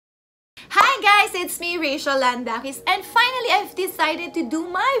Hi guys, it's me, Rachel Daquis, and finally I've decided to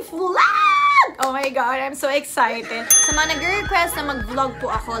do my vlog! Oh my god, I'm so excited. Sa mga nag-request na mag-vlog po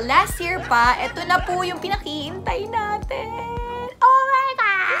ako last year pa, ito na po yung pinakihintay natin. Oh my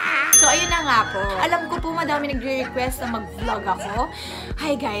god! So ayun na nga po. Alam ko po madami nagre-request na mag-vlog ako.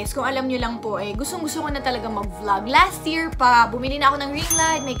 Hi guys, kung alam nyo lang po gustong-gusto ko na talaga mag-vlog. Last year pa, bumili na ako ng ring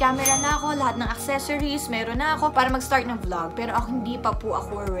light, may camera na ako, lahat ng accessories, meron na ako para mag-start ng vlog. Pero ako hindi pa po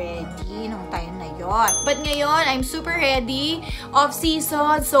ako ready nung time na yon. But ngayon, I'm super ready.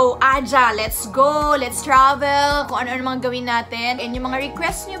 Off-season, so aja, let's go, let's travel, kung ano-ano mga gawin natin. And yung mga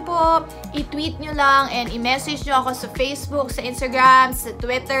requests nyo po, i-tweet nyo lang and i-message nyo ako sa Facebook, sa Instagram, sa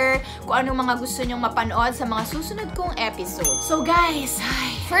Twitter, kung anong mga gusto nyong mapanood sa mga susunod kong episode. So guys,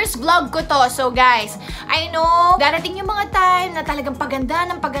 first vlog ko to. So guys, I know, darating yung mga time na talagang paganda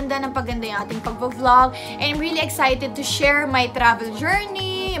ng paganda yung ating pag-vlog. And I'm really excited to share my travel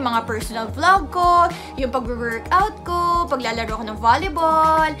journey, yung mga personal vlog ko, yung pag-workout ko, paglalaro ko ng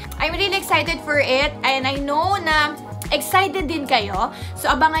volleyball. I'm really excited for it. And I know na excited din kayo.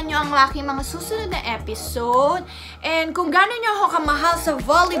 So, abangan nyo ang aking mga susunod na episode. And kung gano'n nyo ako kamahal sa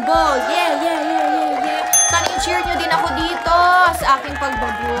volleyball, yeah. Sana i-cheer nyo din ako dito sa aking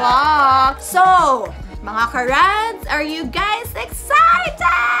pagbablog. So, mga ka-RAD'S, are you guys excited?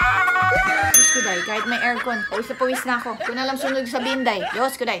 Diyos ko day, kahit may aircon, pawis na ako. Kung alam sunod sabihin day,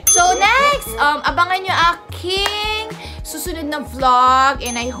 Diyos ko day. So, next, abangan nyo aking susunod na vlog,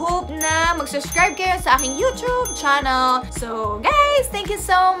 and I hope na mag-subscribe kayo sa aking YouTube channel. So, guys, thank you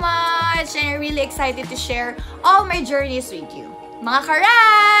so much, and I'm really excited to share all my journeys with you. Mga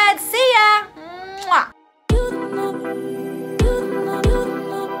ka-RAD'S, see ya!